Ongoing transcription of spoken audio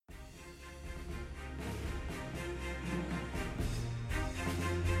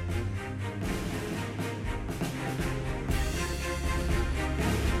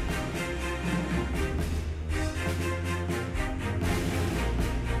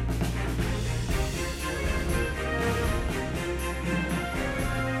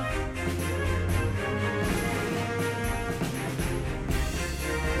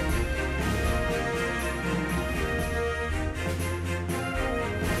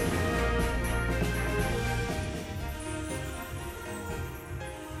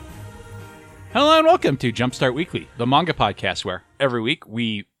Hello and welcome to Jumpstart Weekly, the manga podcast where every week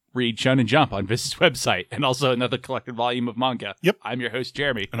we read Shonen Jump on Viz's website and also another collected volume of manga. Yep. I'm your host,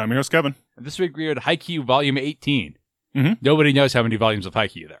 Jeremy. And I'm your host, Kevin. And this week we read Haikyuu Volume 18. Mm-hmm. Nobody knows how many volumes of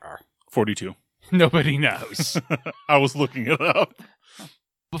Haikyuu there are. 42. Nobody knows. I was looking it up.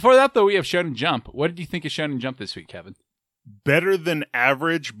 Before that, though, we have Shonen Jump. What did you think of Shonen Jump this week, Kevin? Better than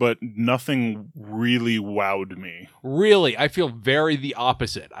average, but nothing really wowed me. Really, I feel very the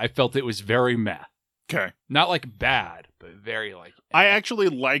opposite. I felt it was very meh. Okay. Not like bad, but very like... I actually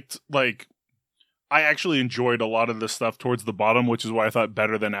I actually enjoyed a lot of the stuff towards the bottom, which is why I thought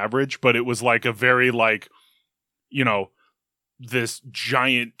better than average, but it was like a very this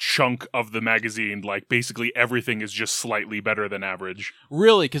giant chunk of the magazine, like basically everything is just slightly better than average.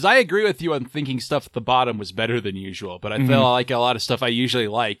 Really, because I agree with you on thinking stuff at the bottom was better than usual, but I feel like a lot of stuff I usually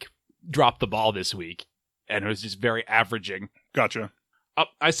like dropped the ball this week, and it was just very averaging. Gotcha.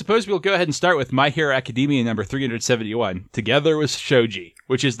 I suppose we'll go ahead and start with My Hero Academia number 371, Together with Shoji,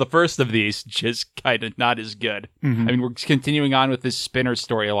 which is the first of these, just kind of not as good. Mm-hmm. I mean, we're continuing on with this Spinner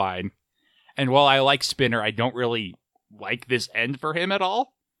storyline, and while I like Spinner, I don't really like this end for him at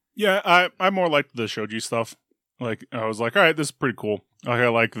all. Yeah, I more liked the Shoji stuff. Like, I was like, all right, this is pretty cool. I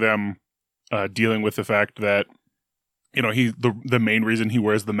like them dealing with the fact that, the main reason he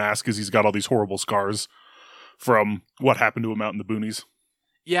wears the mask is he's got all these horrible scars from what happened to him out in the boonies.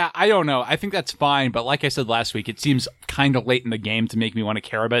 Yeah, I don't know. I think that's fine, but like I said last week, it seems kind of late in the game to make me want to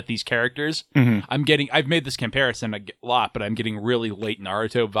care about these characters. Mm-hmm. I've made this comparison a lot, but I'm getting really late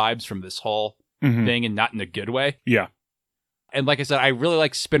Naruto vibes from this whole thing, and not in a good way. Yeah. And like I said, I really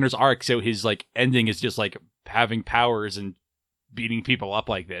like Spinner's arc, so his like ending is just like having powers and beating people up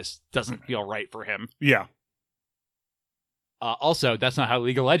like this. Doesn't feel right for him. Yeah. Also, that's not how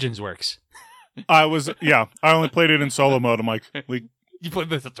League of Legends works. I only played it in solo mode. I'm like, League. You played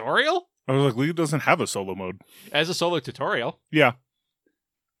the tutorial? I was like, League doesn't have a solo mode. As a solo tutorial? Yeah.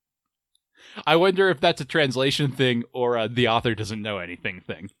 I wonder if that's a translation thing or the author doesn't know anything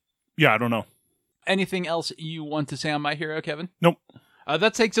thing. Yeah, I don't know. Anything else you want to say on My Hero, Kevin? Nope.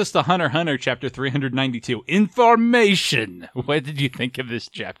 That takes us to Hunter x Hunter, chapter 392. Information! What did you think of this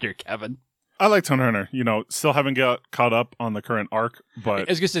chapter, Kevin? I liked Hunter x Hunter. Still haven't got caught up on the current arc, but...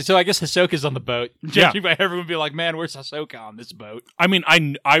 I was going to say, so I guess Hisoka's on the boat. Judging by everyone being like, man, where's Hisoka on this boat? I mean,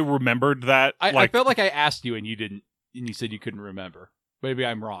 I remembered that. I felt like I asked you and you didn't, and you said you couldn't remember. Maybe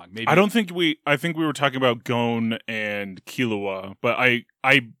I'm wrong. Maybe I think we were talking about Gon and Killua, but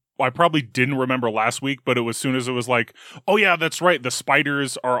I probably didn't remember last week, but it was as soon as it was like, oh yeah, that's right, the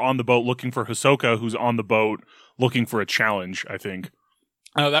spiders are on the boat looking for Hisoka, who's on the boat looking for a challenge, I think.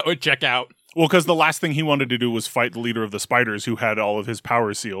 Oh, that would check out. Well, because the last thing he wanted to do was fight the leader of the spiders who had all of his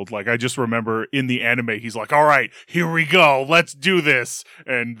powers sealed. Like, I just remember in the anime, he's like, all right, here we go, let's do this.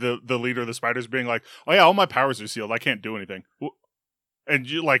 And the leader of the spiders being like, oh yeah, all my powers are sealed, I can't do anything. And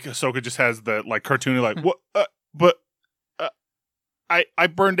Hisoka just has the like cartoony like, what? But I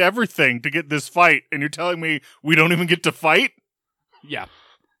burned everything to get this fight, and you're telling me we don't even get to fight? Yeah.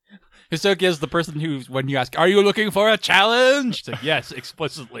 Hisoka is the person who, when you ask, are you looking for a challenge? Like, yes,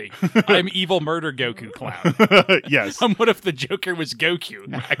 explicitly. I'm evil murder Goku clown. Yes. What if the Joker was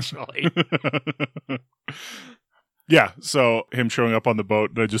Goku, actually? Yeah, so him showing up on the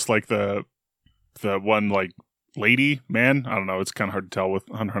boat, I just like the one, like, lady, man, I don't know, it's kind of hard to tell with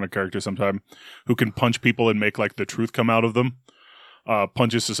Hunter x Hunter characters sometimes, who can punch people and make, like, the truth come out of them.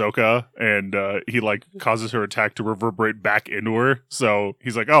 Punches Hisoka, and he like causes her attack to reverberate back into her. So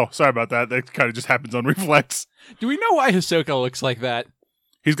he's like, "Oh, sorry about that. That kind of just happens on reflex." Do we know why Hisoka looks like that?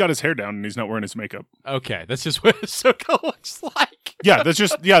 He's got his hair down and he's not wearing his makeup. Okay, that's just what Hisoka looks like. That's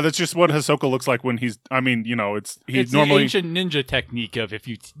just what Hisoka looks like when he's. I mean, it's normally the ancient ninja technique of if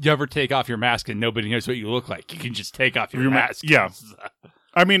you ever take off your mask and nobody knows what you look like, you can just take off your mask. Yeah.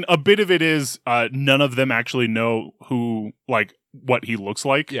 I mean, a bit of it is none of them actually know who, like, what he looks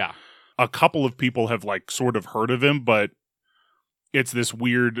like. Yeah. A couple of people have, like, sort of heard of him, but it's this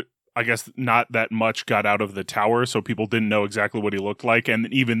weird, I guess not that much got out of the tower, so people didn't know exactly what he looked like. And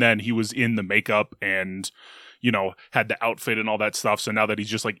even then, he was in the makeup and, had the outfit and all that stuff. So now that he's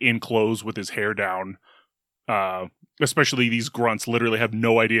just, like, in clothes with his hair down, especially these grunts literally have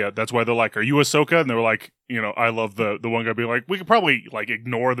no idea. That's why they're like, are you Ahsoka? And they're like, I love the one guy being like, we could probably like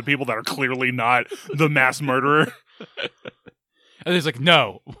ignore the people that are clearly not the mass murderer. And he's like,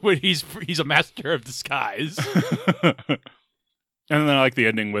 no, he's a master of disguise. And then I like the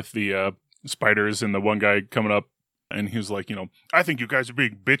ending with the spiders and the one guy coming up and he was like, I think you guys are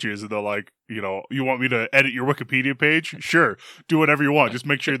being bitches. And they're like, you want me to edit your Wikipedia page? Sure, do whatever you want. Just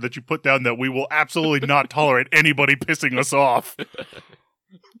make sure that you put down that we will absolutely not tolerate anybody pissing us off.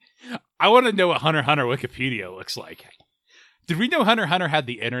 I want to know what Hunter x Hunter Wikipedia looks like. Did we know Hunter x Hunter had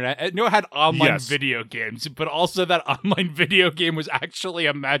the internet? I know it had online video games, but also that online video game was actually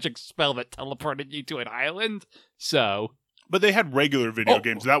a magic spell that teleported you to an island. So, but they had regular video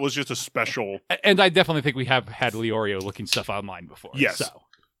games. That was just a special. And I definitely think we have had Leorio looking stuff online before. Yes. So.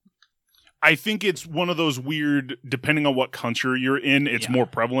 I think it's one of those weird, depending on what country you're in, it's more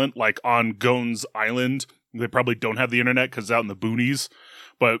prevalent. Like on Gone's Island, they probably don't have the internet because it's out in the boonies.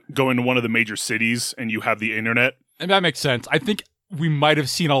 But go into one of the major cities and you have the internet. And that makes sense. I think we might have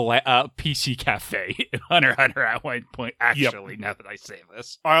seen a PC cafe in Hunter x Hunter at one point, actually, now that I say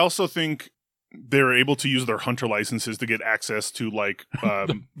this. I also think they're able to use their Hunter licenses to get access to, like...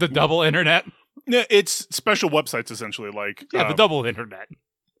 the double internet? Yeah, it's special websites, essentially. Like the double internet.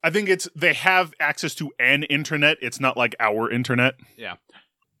 I think they have access to an internet. It's not like our internet. Yeah.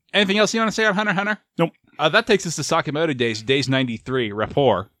 Anything else you want to say on Hunter x Hunter? Nope. That takes us to Sakamoto Days 93,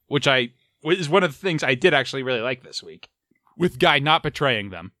 Rapport, which is one of the things I did actually really like this week. With Guy not betraying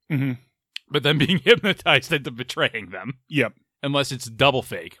them, but then being hypnotized into betraying them. Yep. Unless it's double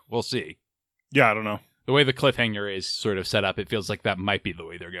fake. We'll see. Yeah, I don't know. The way the cliffhanger is sort of set up, it feels like that might be the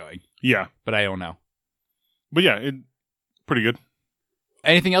way they're going. Yeah. But I don't know. But yeah, pretty good.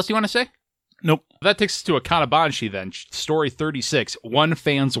 Anything else you want to say? Nope. That takes us to Akana Banshi then. Story 36, One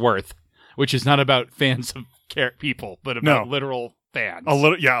Fan's Worth, which is not about fans of people, but about literal fans. A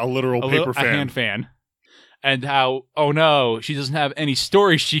literal paper fan. A hand fan. And how, oh no, she doesn't have any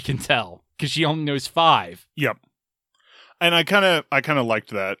stories she can tell because she only knows 5. Yep. And I kind of liked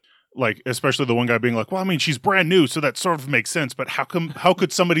that. Like, especially the one guy being like, well, I mean, she's brand new, so that sort of makes sense, but how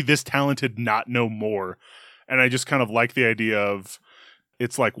could somebody this talented not know more? And I just kind of like the idea of,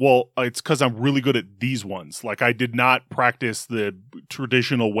 it's like, well, it's because I'm really good at these ones. Like, I did not practice the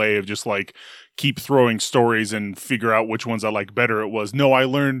traditional way of just, like, keep throwing stories and figure out which ones I like better. It was, no, I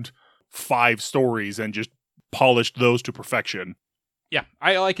learned 5 stories and just polished those to perfection. Yeah,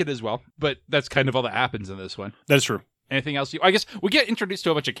 I like it as well, but that's kind of all that happens in this one. That's true. Anything else? I guess we get introduced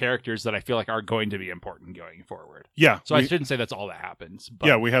to a bunch of characters that I feel like are going to be important going forward. Yeah. So I shouldn't say that's all that happens. But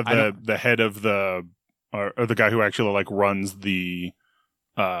yeah, we have the head of the, or the guy who actually, like, runs the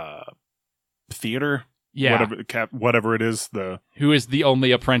theater, whatever it is, who is the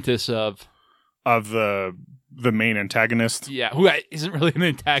only apprentice of the main antagonist, who isn't really an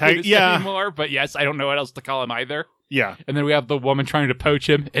antagonist anymore, but yes, I don't know what else to call him either. And then we have the woman trying to poach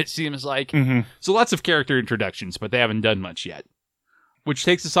him, it seems like. So lots of character introductions, but they haven't done much yet, which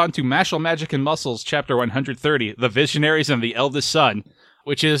takes us on to Mashle Magic and Muscles chapter 130, The Visionaries and the Eldest Son,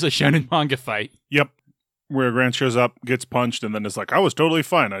 which is a shonen manga fight. Yep. Where Grant shows up, gets punched, and then it's like, I was totally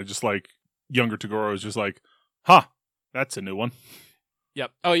fine. I just like, younger Toguro is just like, that's a new one.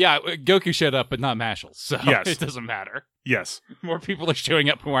 Yep. Oh, yeah, Goku showed up, but not Mashle, so it doesn't matter. Yes. More people are showing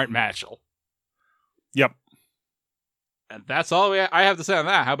up who aren't Mashle. Yep. And that's all I have to say on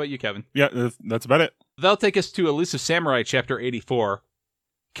that. How about you, Kevin? Yeah, that's about it. That'll take us to Elusive Samurai, chapter 84.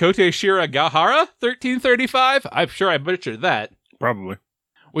 Kote Shira Gahara, 1335? I'm sure I butchered that. Probably.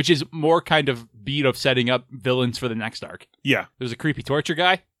 Which is more kind of beat of setting up villains for the next arc. Yeah. There's a creepy torture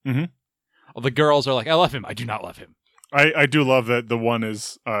guy. Mm-hmm. The girls are like, I love him. I do not love him. I do love that the one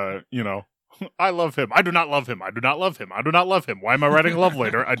is, I love him. I do not love him. I do not love him. I do not love him. Why am I writing a love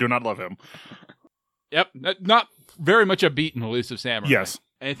letter? I do not love him. Yep. Not very much a beat in Elusive Samurai. Yes.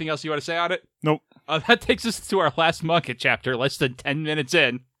 Anything else you want to say on it? Nope. That takes us to our last manga chapter, less than 10 minutes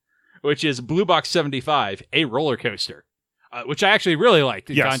in, which is Blue Box 75, A Roller Coaster. Which I actually really liked,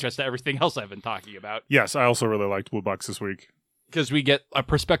 in contrast to everything else I've been talking about. Yes, I also really liked Blue Box this week. Because we get a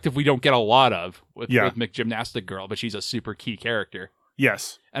perspective we don't get a lot of with McGymnastic Girl, but she's a super key character.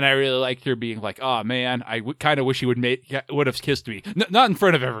 Yes. And I really liked her being like, oh man, I kind of wish he would have kissed me. Not in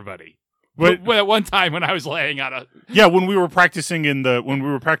front of everybody. But at one time when I was laying on a... Yeah, when we were practicing in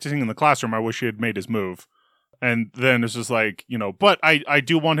the classroom, I wish he had made his move. And then it's just like, but I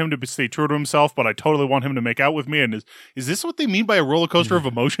do want him to stay true to himself, but I totally want him to make out with me. And is this what they mean by a roller coaster of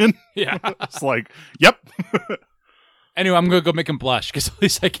emotion? Yeah. It's like, yep. Anyway, I'm going to go make him blush, because at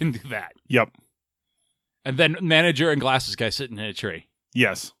least I can do that. Yep. And then manager and glasses guy sitting in a tree.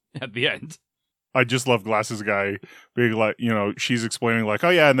 Yes. At the end. I just love glasses guy being like, she's explaining like, oh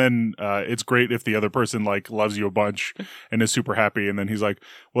yeah, and then it's great if the other person like loves you a bunch and is super happy, and then he's like,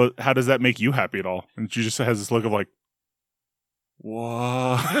 well, how does that make you happy at all? And she just has this look of like,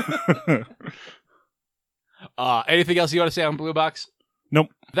 what? Anything else you want to say on Blue Box? Nope.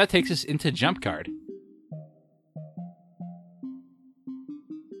 That takes us into Jump Card.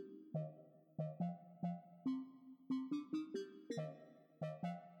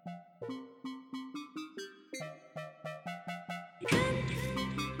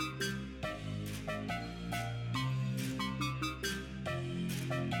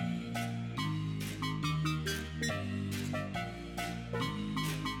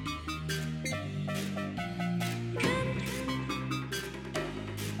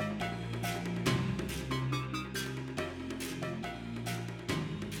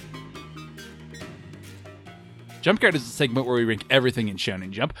 Jump Guide is a segment where we rank everything in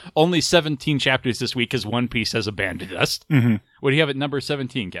Shonen Jump. Only 17 chapters this week because One Piece has abandoned us. Mm-hmm. What do you have at number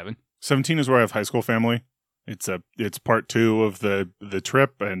 17, Kevin? 17 is where I have High School Family. It's part 2 of the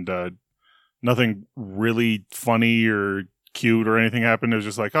trip, and nothing really funny or cute or anything happened. It was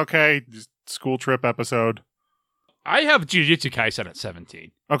just like, okay, just school trip episode. I have Jujutsu Kaisen at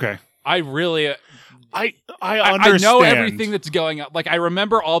 17. Okay. I really... I understand. I know everything that's going on. Like, I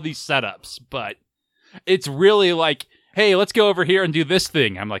remember all these setups, but it's really like, hey, let's go over here and do this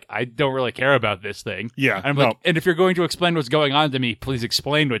thing. I'm like, I don't really care about this thing. Yeah. And I'm like, and if you're going to explain what's going on to me, please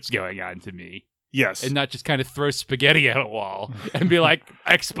explain what's going on to me. Yes. And not just kind of throw spaghetti at a wall and be like,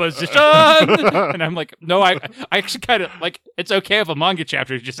 exposition! And I'm like, no, I actually kind of, like, it's okay if a manga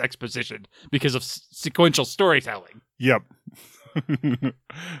chapter is just exposition because of sequential storytelling. Yep.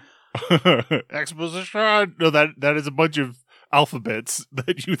 Exposition! No, that is a bunch of alphabets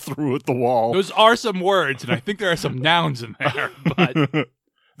that you threw at the wall. Those are some words, and I think there are some nouns in there, but...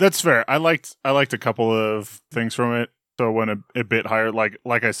 That's fair. I liked a couple of things from it, so it went a bit higher. Like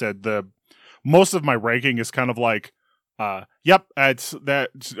I said, most of my ranking is kind of like, yep, it's that,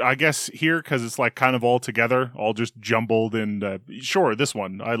 I guess here, because it's like kind of all together, all just jumbled, and sure, this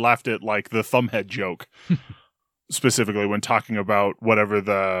one, I laughed at like the thumbhead joke, specifically when talking about whatever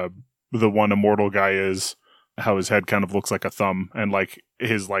the one immortal guy is, how his head kind of looks like a thumb, and like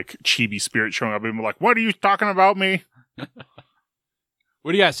his like chibi spirit showing up, and I'm like, what are you talking about me?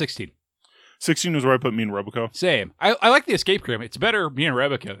 What do you got, 16? 16 is where I put me and Roboco. Same. I like the escape crim. It's better me and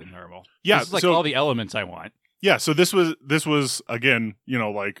Roboco than normal. Yeah, this is like all the elements I want. Yeah, so this was again,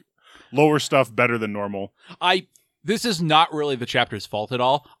 like lower stuff, better than normal. This is not really the chapter's fault at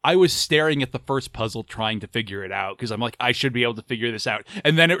all. I was staring at the first puzzle trying to figure it out because I'm like, I should be able to figure this out.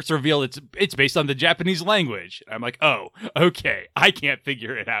 And then it's revealed it's based on the Japanese language. I'm like, oh, okay, I can't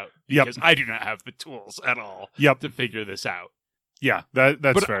figure it out because I do not have the tools at all to figure this out. Yeah,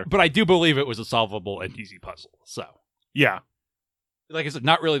 that's fair. But I do believe it was a solvable and easy puzzle. So yeah, like I said,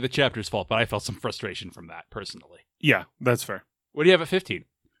 not really the chapter's fault, but I felt some frustration from that personally. Yeah, that's fair. What do you have at 15?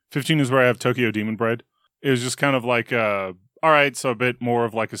 15 is where I have Tokyo Demon Bride. It was just kind of like, all right, so a bit more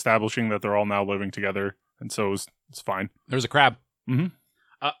of like establishing that they're all now living together, and so it's fine. There's a crab. Mm-hmm.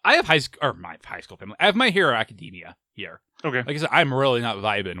 I have my High School Family. I have My Hero Academia here. Okay. Like I said, I'm really not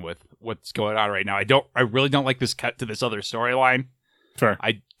vibing with what's going on right now. I really don't like this cut to this other storyline. Fair.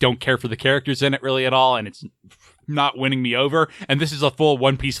 I don't care for the characters in it really at all, and it's not winning me over. And this is a full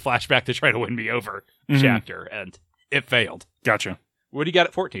One Piece flashback to try to win me over chapter, and it failed. Gotcha. What do you got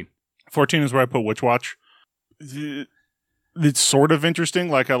at 14? 14 is where I put Witch Watch. It's sort of interesting.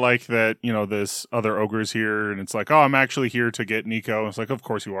 Like, I like that, this other ogre's here, and it's like, oh, I'm actually here to get Nico. It's like, of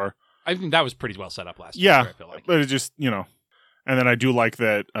course you are. I think that was pretty well set up last year. I feel like. But it just, and then I do like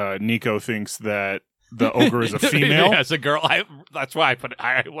that Nico thinks that the ogre is a female. Yeah, it's a girl. That's why I put it.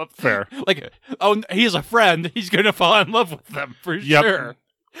 I love fair. Like, oh, he's a friend. He's going to fall in love with them for sure.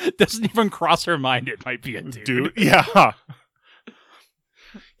 Doesn't even cross her mind it might be a dude. Yeah.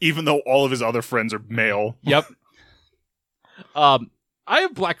 Even though all of his other friends are male. Yep. I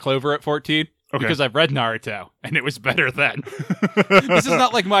have Black Clover at 14 because I've read Naruto, and it was better then. This is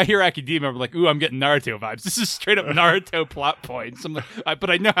not like My Hero Academia. I'm like, ooh, I'm getting Naruto vibes. This is straight up Naruto plot points. I'm like, but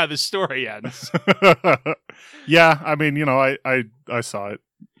I know how the story ends. Yeah, I mean, I saw it.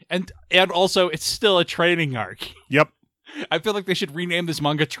 And also, it's still a training arc. Yep. I feel like they should rename this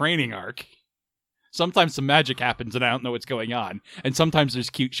manga Training Arc. Sometimes some magic happens and I don't know what's going on. And sometimes there's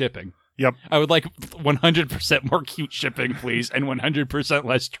cute shipping. Yep. I would like 100% more cute shipping, please, and 100%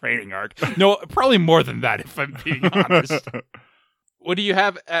 less training arc. No, probably more than that, if I'm being honest. What do you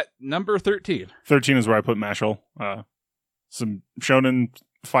have at number 13? 13 is where I put Mashle. Some shonen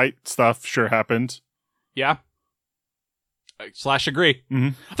fight stuff sure happened. Yeah. / agree.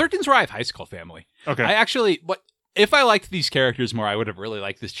 Mm-hmm. 13's where I have High School Family. Okay. If I liked these characters more, I would have really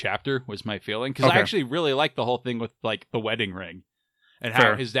liked this chapter, was my feeling. Because I actually really liked the whole thing with, like, the wedding ring. And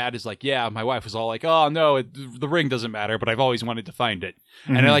how his dad is like, yeah, my wife was all like, oh, no, the ring doesn't matter, but I've always wanted to find it.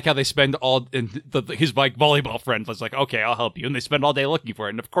 Mm-hmm. And I like how they spend his like volleyball friend was like, okay, I'll help you. And they spend all day looking for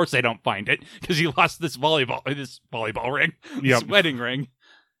it. And of course they don't find it because he lost this volleyball ring, this wedding ring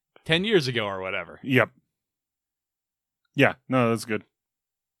 10 years ago or whatever. Yep. Yeah, no, that's good.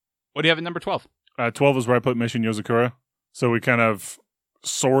 What do you have at number 12? 12 is where I put Mission Yozakura. So we kind of,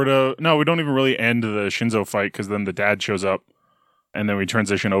 no, we don't even really end the Shinzo fight because then the dad shows up. And then we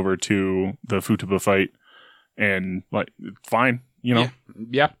transition over to the Futaba fight. And, like, fine, Yeah.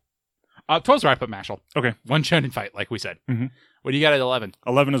 12's where I put Mashle. Okay. One shonen fight, like we said. Mm-hmm. What do you got at 11?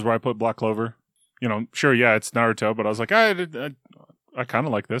 11 is where I put Black Clover. Sure, yeah, it's Naruto, but I was like, I kind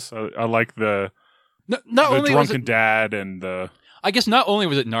of like this. I like the Not the only drunken dad and the... I guess not only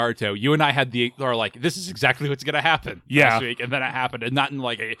was it Naruto, you and I are like, this is exactly what's going to happen last week, and then it happened, and not in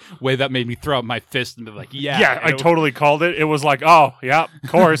like a way that made me throw up my fist and be like, yeah. I totally called it. It was like, oh, yeah, of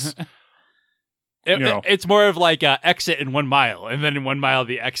course. It's more of like exit in 1 mile, and then in 1 mile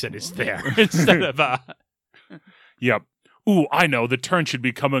the exit is there instead of. Yep. Ooh, I know the turn should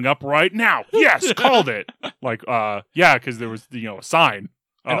be coming up right now. Yes, called it. Like, yeah, because there was a sign.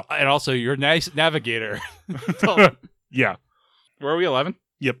 Oh. And also, you're a nice navigator. Yeah. Where are we? 11.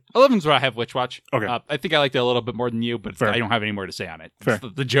 Yep. 11's where I have Witch Watch. Okay. I think I liked it a little bit more than you, but Fair. I don't have any more to say on it. Fair.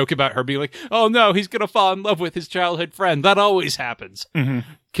 The joke about her being like, oh no, he's going to fall in love with his childhood friend. That always happens. Mm-hmm.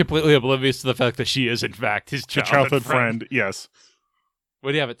 Completely oblivious to the fact that she is, in fact, his childhood friend. Yes.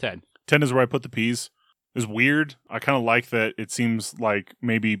 What do you have at 10? 10 is where I put the P's. It's weird. I kind of like that it seems like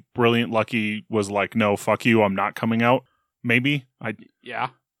maybe Brilliant Lucky was like, no, fuck you, I'm not coming out. Maybe. Yeah.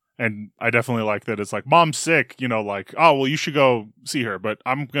 And I definitely like that it's like, Mom's sick, like, oh, well, you should go see her, but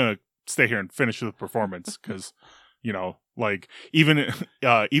I'm going to stay here and finish the performance because, like, even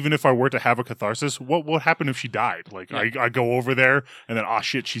if I were to have a catharsis, what would happen if she died? Like, yeah. I go over there and then, oh,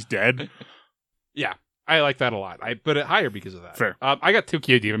 shit, she's dead. Yeah, I like that a lot. I put it higher because of that. Fair. I got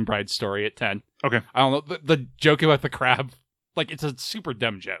Tokyo Demon Bride story at 10. Okay. I don't know, the joke about the crab, like, it's a super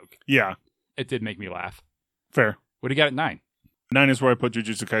dumb joke. Yeah. It did make me laugh. Fair. What do you got at 9? 9 is where I put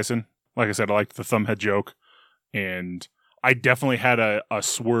Jujutsu Kaisen. Like I said, I liked the thumbhead joke. And I definitely had a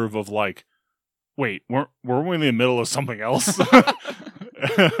swerve of like, wait, were we in the middle of something else?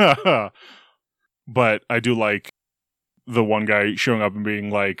 But I do like the one guy showing up and being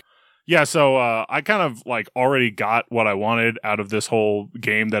like, yeah, so I kind of like already got what I wanted out of this whole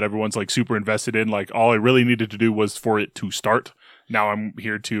game that everyone's like super invested in. Like all I really needed to do was for it to start. Now I'm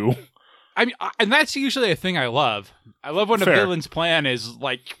here to... I mean, and that's usually a thing I love. I love when Fair. A villain's plan is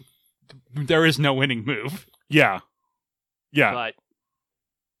like, there is no winning move. Yeah. Yeah. But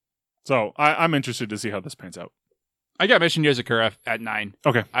so I'm interested to see how this pans out. I got Mission Yozakura at 9.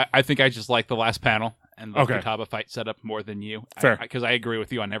 Okay. I think I just like the last panel and the Okay. Futaba fight setup more than you. Fair. Because I agree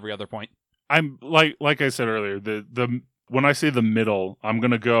with you on every other point. I'm like I said earlier, the when I say the middle, I'm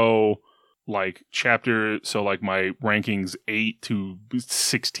gonna go like chapter, so like my rankings 8 to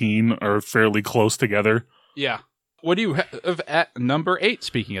 16 are fairly close together. Yeah. What do you have at number 8,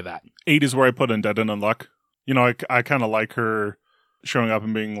 speaking of that? 8 is where I put Undead and Unluck. I kind of like her showing up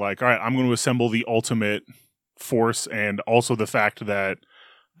and being like, all right, I'm going to assemble the ultimate force, and also the fact that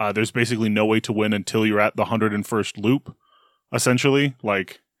there's basically no way to win until you're at the 101st loop, essentially.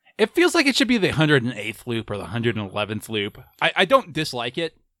 Like, it feels like it should be the 108th loop or the 111th loop. I don't dislike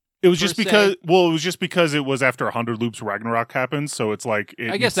it. It was just because it was after 100 loops Ragnarok happens, so it's like...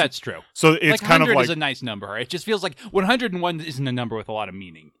 I guess that's true. So it's like kind of like... 100 is a nice number. It just feels like 101 isn't a number with a lot of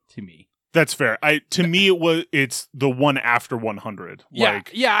meaning to me. That's fair. To me, it's the one after 100. Yeah,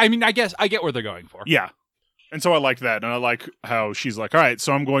 yeah. I mean, I guess I get where they're going for. Yeah, and so I like that, and I like how she's like, all right,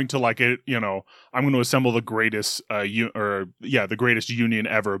 so I'm going to like it. I'm going to assemble the greatest, the greatest union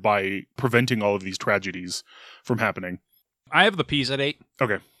ever by preventing all of these tragedies from happening. I have the P's at 8.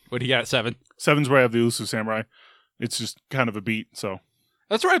 Okay. What do you got at 7? 7's where I have the Elusive Samurai. It's just kind of a beat, so.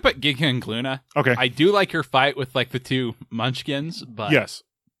 That's where I put Ginka and Gluna. Okay. I do like her fight with like the two munchkins, but yes,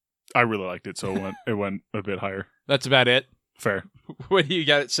 I really liked it, so it went a bit higher. That's about it. Fair. What do you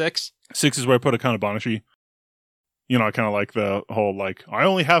got at 6? 6 is where I put Akane Banashi. I kind of like the whole like, I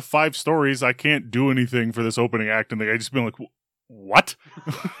only have 5 stories, I can't do anything for this opening act, and the guy just being like, what?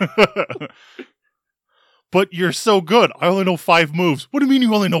 But you're so good. I only know 5 moves. What do you mean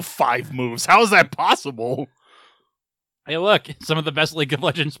you only know 5 moves? How is that possible? Hey, look, some of the best League of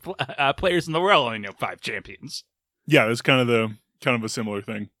Legends players in the world only know 5 champions. Yeah, that's kind of a similar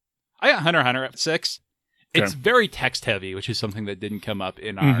thing. I got Hunter x Hunter at 6. Okay. It's very text heavy, which is something that didn't come up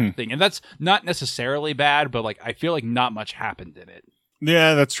in our thing. And that's not necessarily bad, but like I feel like not much happened in it.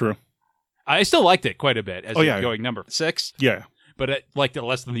 Yeah, that's true. I still liked it quite a bit as going number 6. Yeah. But I liked it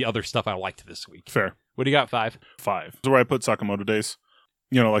less than the other stuff I liked this week. Fair. What do you got, 5? 5. That's where I put Sakamoto Days.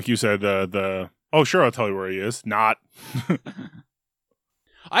 Like you said, oh, sure, I'll tell you where he is. Not.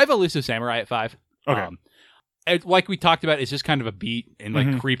 I have Elusive Samurai at 5. Okay. Like we talked about, it's just kind of a beat, and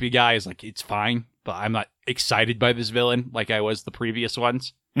like creepy guy is like, it's fine, but I'm not excited by this villain like I was the previous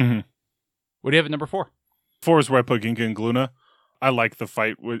ones. Mm-hmm. What do you have at number 4? 4 is where I put Ginka and Gluna. I like the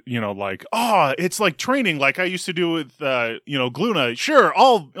fight with, like, it's like training like I used to do with, Gluna. Sure,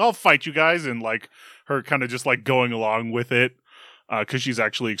 I'll fight you guys, and like her kind of just like going along with it. because she's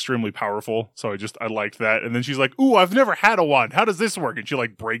actually extremely powerful. So I liked that. And then she's like, "Ooh, I've never had a wand. How does this work?" And she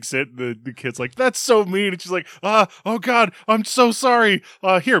like breaks it. The kid's like, "That's so mean." And she's like, "Oh God, I'm so sorry.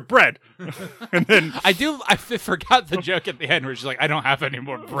 Here, bread." And then I forgot the joke at the end where she's like, "I don't have any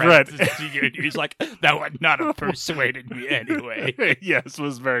more bread." He's like, "That would not have persuaded me anyway." Yes, it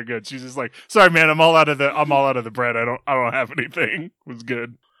was very good. She's just like, "Sorry, man, I'm all out of the bread. I don't have anything." It was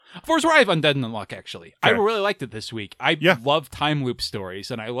good. Force where I have Undead Unluck, actually. Okay. I really liked it this week. I love time loop stories,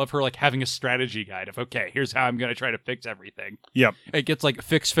 and I love her like having a strategy guide of, okay, here's how I'm going to try to fix everything. Yep. It gets like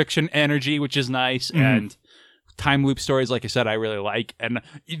fix fiction energy, which is nice, and time loop stories, like I said, I really like. And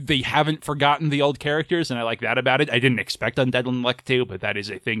they haven't forgotten the old characters, and I like that about it. I didn't expect Undead Unluck to, but that is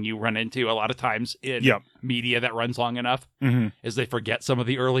a thing you run into a lot of times in media that runs long enough, is they forget some of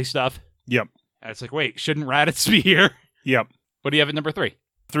the early stuff. Yep. And it's like, wait, shouldn't Raditz be here? Yep. What do you have at number 3?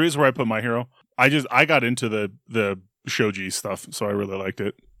 3 is where I put my hero. I got into the shoji stuff, so I really liked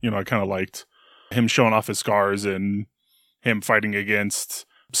it. I kind of liked him showing off his scars and him fighting against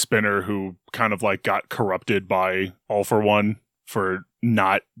Spinner, who kind of like got corrupted by All for One for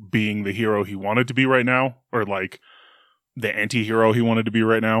not being the hero he wanted to be right now, or like the anti-hero he wanted to be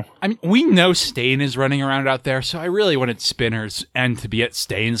right now. I mean, we know Stain is running around out there, so I really wanted Spinner's end to be at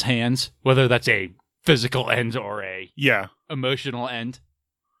Stain's hands, whether that's a physical end or a emotional end.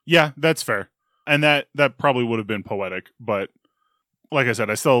 Yeah, that's fair. And that probably would have been poetic, but like I said,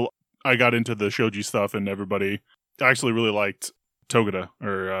 I got into the shoji stuff, and everybody actually really liked Togeda,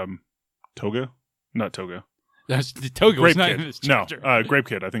 or Toga? Not Toga. That's Toga. Grape not Kid. In this chapter. No, Grape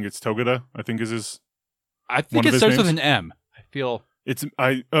Kid. I think it's Togeda. I think is his. I think it starts with an M. I feel it's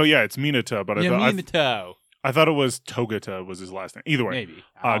it's Minato, but Minato. I thought it was Togeta was his last name. Either way, maybe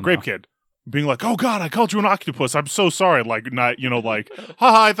Grape Kid. Being like, "Oh God, I called you an octopus. I'm so sorry." Like, not, like,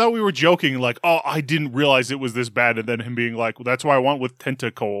 haha, I thought we were joking. Like, oh, I didn't realize it was this bad. And then him being like, well, that's why I went with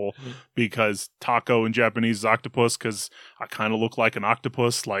tentacle, because taco in Japanese is octopus, because I kind of look like an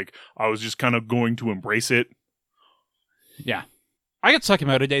octopus. Like, I was just kind of going to embrace it. Yeah. I got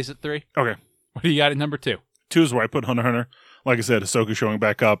Sakamoto Days at 3. Okay. What do you got at number 2? 2 is where I put Hunter x Hunter. Like I said, Ahsoka showing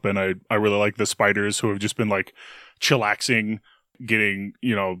back up, and I really like the spiders who have just been like chillaxing, getting,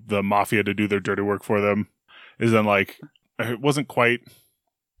 the mafia to do their dirty work for them. Is then like, it wasn't quite,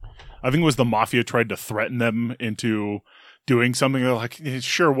 I think it was the mafia tried to threaten them into doing something. They're like,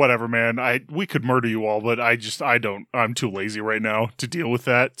 sure, whatever, man. We could murder you all, but I'm too lazy right now to deal with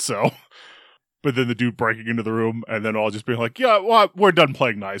that. So, but then the dude breaking into the room and then all just being like, yeah, well, we're done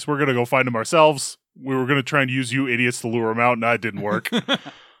playing nice. We're going to go find him ourselves. We were going to try and use you idiots to lure him out, and that didn't work.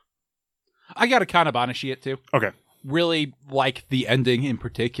 I got a Kanabanashi at 2. Okay. Really like the ending in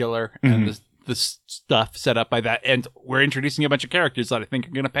particular, and the stuff set up by that. And we're introducing a bunch of characters that I think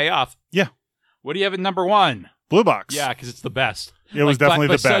are going to pay off. Yeah. What do you have at number 1? Blue Box. Yeah, because it's the best. It was definitely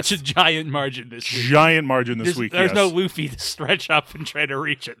the best. Such a giant margin this week. Giant margin this week, There's no Luffy to stretch up and try to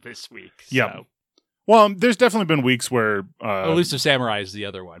reach it this week. Yeah. So. Well, there's definitely been weeks where... Elusive Samurai is the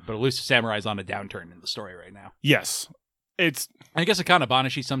other one, but Elusive Samurai is on a downturn in the story right now. Yes. I guess a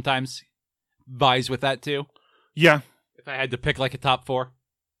Kanabanashi sometimes vies with that too. Yeah. If I had to pick like a top 4.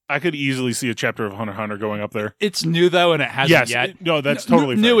 I could easily see a chapter of Hunter x Hunter going up there. It's new though, and it hasn't yet. No, that's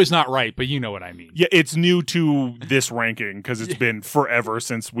totally fair. New is not right, but you know what I mean. Yeah, it's new to this ranking because it's been forever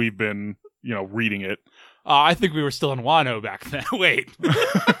since we've been, reading it. I think we were still in Wano back then. Wait.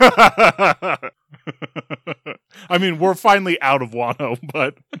 I mean, we're finally out of Wano,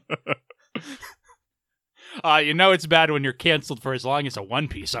 but... it's bad when you're canceled for as long as a One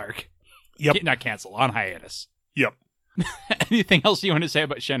Piece arc. Yep. Not canceled, on hiatus. Yep. Anything else you want to say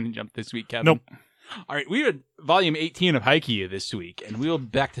about Shonen Jump this week, Kevin? Nope. All right, we had volume 18 of Haikyuu this week, and we'll be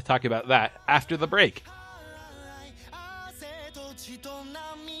back to talk about that after the break.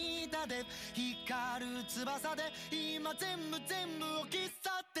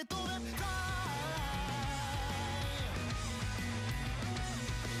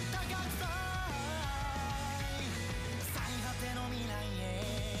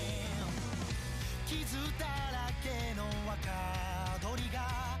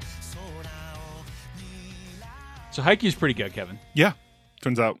 So Haikyuu's pretty good, Kevin. Yeah,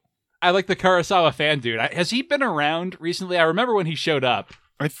 turns out. I like the Kurosawa fan dude. Has he been around recently? I remember when he showed up.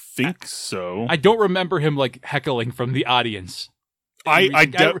 I think so. I don't remember him heckling from the audience. I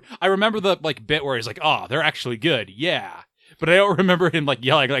remember the bit where he's like, "Oh, they're actually good." Yeah. But I don't remember him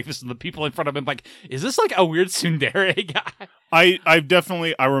yelling like this to the people in front of him. Is this a weird tsundere guy?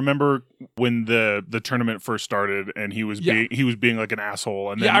 I remember when the tournament first started and he was being like an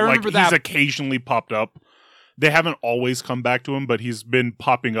asshole, and then I remember that. He's occasionally popped up. They haven't always come back to him, but he's been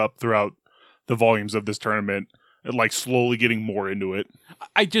popping up throughout the volumes of this tournament. and like slowly getting more into it.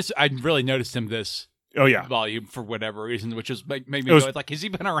 I really noticed him this volume for whatever reason, which is made me go like, has he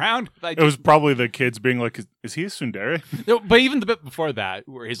been around? It was probably the kids being like, is he a tsundere? No, but even the bit before that,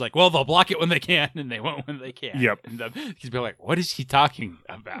 where he's like, well, they'll block it when they can, and they won't when they can. Yep. And he's been like, what is he talking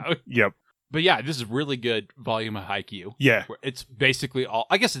about? Yep. But yeah, this is really good volume of Haikyuu. Yeah. It's basically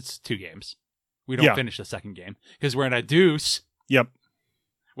I guess it's 2 games. We don't finish the second game because we're in a deuce. Yep.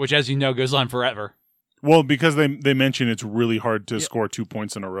 Which, as you know, goes on forever. Well, because they mention it's really hard to score 2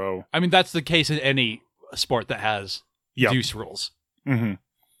 points in a row. I mean, that's the case in any sport that has deuce rules. Mm-hmm.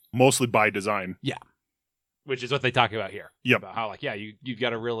 Mostly by design. Yeah. Which is what they talk about here. Yep. About how, like, you've got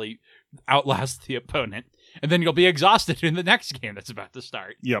to really outlast the opponent, and then you'll be exhausted in the next game that's about to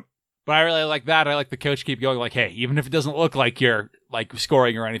start. Yep. But I really like that. I like the coach keep going like, hey, even if it doesn't look like you're, like,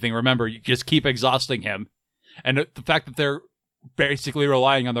 scoring or anything, remember, you just keep exhausting him. And the fact that they're basically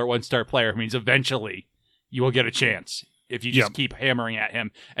relying on their 1-star player means eventually you will get a chance if you just keep hammering at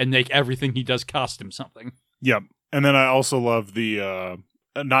him and make everything he does cost him something. Yep. And then I also love the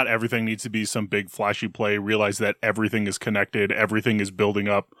not everything needs to be some big flashy play. Realize that everything is connected. Everything is building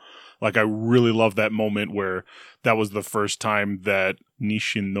up. Like, I really love that moment where that was the first time that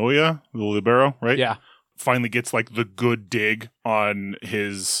Nishinoya, the libero, right? Yeah. Finally gets, like, the good dig on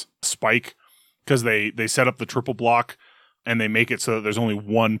his spike because they set up the triple block and they make it so that there's only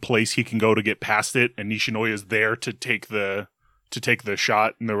one place he can go to get past it, and Nishinoya is there to take the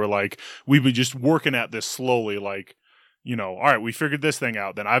shot. And they were like, we've been just working at this slowly, like, you know, all right, we figured this thing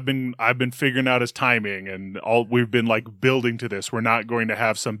out. Then I've been figuring out his timing, and we've been like building to this. We're not going to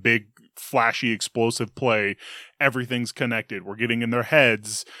have some big flashy explosive play. Everything's connected. We're getting in their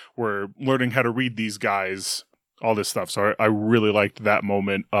heads. We're learning how to read these guys, all this stuff. So I really liked that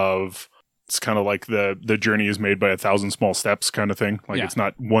moment of, it's kind of like the journey is made by 1,000 small steps kind of thing. Like, it's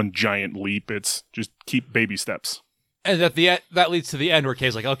not one giant leap. It's just keep baby steps. And at the end, that leads to the end where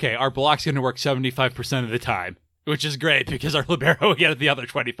Kay's like, okay, our block's going to work 75% of the time, which is great because our libero will get the other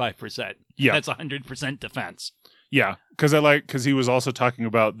 25%. Yeah. That's 100% defense. Yeah, because he was also talking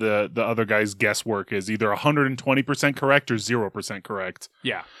about the other guy's guesswork is either 120% correct or 0% correct.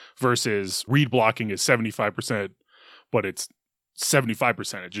 Yeah. Versus read blocking is 75%, but it's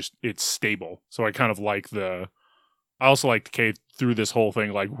 75%. It's stable. So I kind of like I also liked Kay through this whole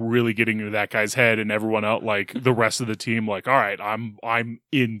thing, like really getting into that guy's head, and everyone out, like the rest of the team, like, all right, I'm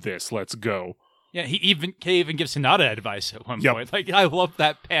in this. Let's go. Yeah, Kay even gives Hinata advice at one point. Like, I love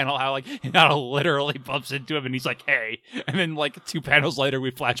that panel, how like Hinata literally bumps into him and he's like, hey. And then like 2 panels later,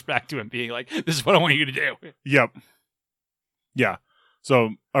 we flash back to him being like, this is what I want you to do. Yep. Yeah.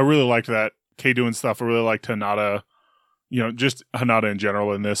 So I really liked that. Kay doing stuff. I really liked Hinata, you know, just Hinata in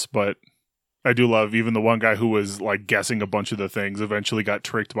general in this, but I do love even the one guy who was like guessing a bunch of the things eventually got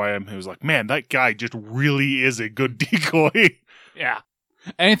tricked by him. He was like, man, that guy just really is a good decoy. Yeah.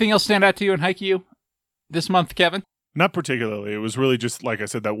 Anything else stand out to you in Haikyuu this month, Kevin? Not particularly. It was really just, like I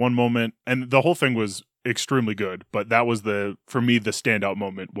said, that one moment, and the whole thing was extremely good, but that was for me, the standout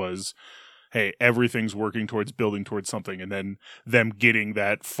moment was, hey, everything's working towards building towards something, and then them getting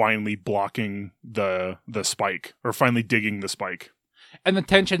that, finally blocking the spike, or finally digging the spike. And the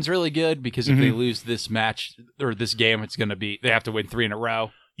tension's really good, because if they lose this match, or this game, it's going to be, they have to win 3 in a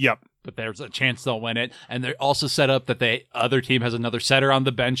row. Yep. But there's a chance they'll win it. And they're also set up that the other team has another setter on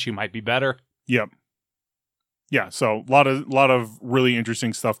the bench who might be better. Yep. Yeah, so a lot of really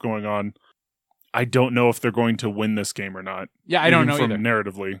interesting stuff going on. I don't know if they're going to win this game or not. Yeah, I don't know from either.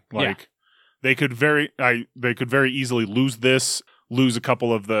 Narratively, like they could very easily lose this. Lose a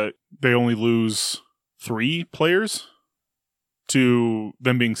couple of they only lose 3 players to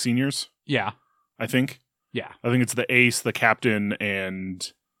them being seniors. Yeah, I think. Yeah, I think it's the ace, the captain,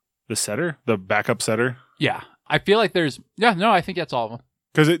 and the setter, the backup setter. Yeah, I feel like I think that's all of them.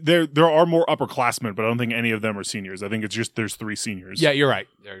 Because there are more upperclassmen, but I don't think any of them are seniors. I think it's just there's 3 seniors. Yeah, you're right.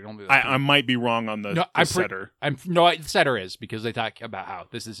 I might be wrong on the setter. The setter is, because they talk about how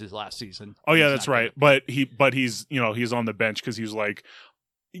this is his last season. Oh yeah, that's right. But he's he's on the bench because he's like,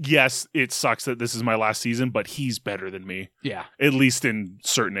 yes, it sucks that this is my last season, but he's better than me. Yeah, at least in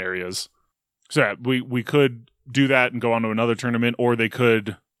certain areas. So yeah, we could do that and go on to another tournament, or they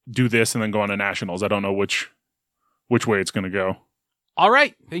could do this and then go on to nationals. I don't know which way it's going to go. All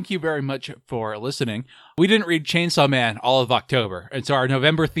right. Thank you very much for listening. We didn't read Chainsaw Man all of October, and so our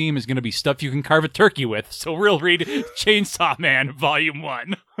November theme is going to be stuff you can carve a turkey with. So we'll read Chainsaw Man Volume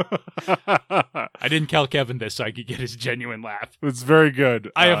 1. I didn't tell Kevin this so I could get his genuine laugh. It's very good.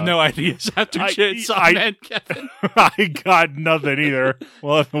 I have no ideas after Chainsaw Man, Kevin. I got nothing either.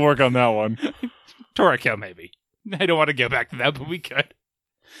 We'll have to work on that one. Toriko, maybe. I don't want to go back to that, but we could.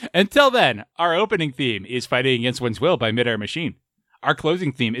 Until then, our opening theme is Fighting Against One's Will by Midair Machine. Our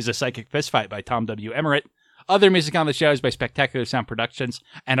closing theme is A Psychic Fistfight by Tom W. Emmerich. Other music on the show is by Spectacular Sound Productions,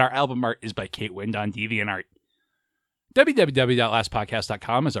 and our album art is by Kate Wind on DeviantArt.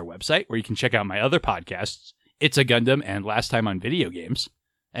 www.lastpodcast.com is our website, where you can check out my other podcasts, It's a Gundam and Last Time on Video Games.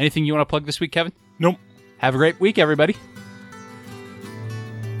 Anything you want to plug this week, Kevin? Nope. Have a great week, everybody.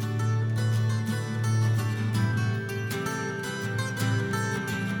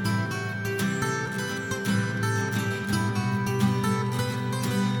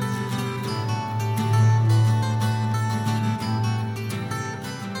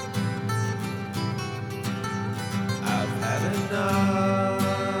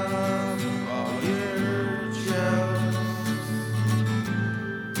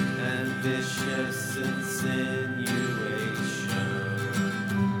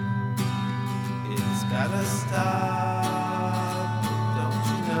 Gotta stop, don't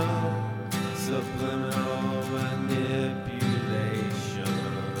you know? Subliminal manipulation.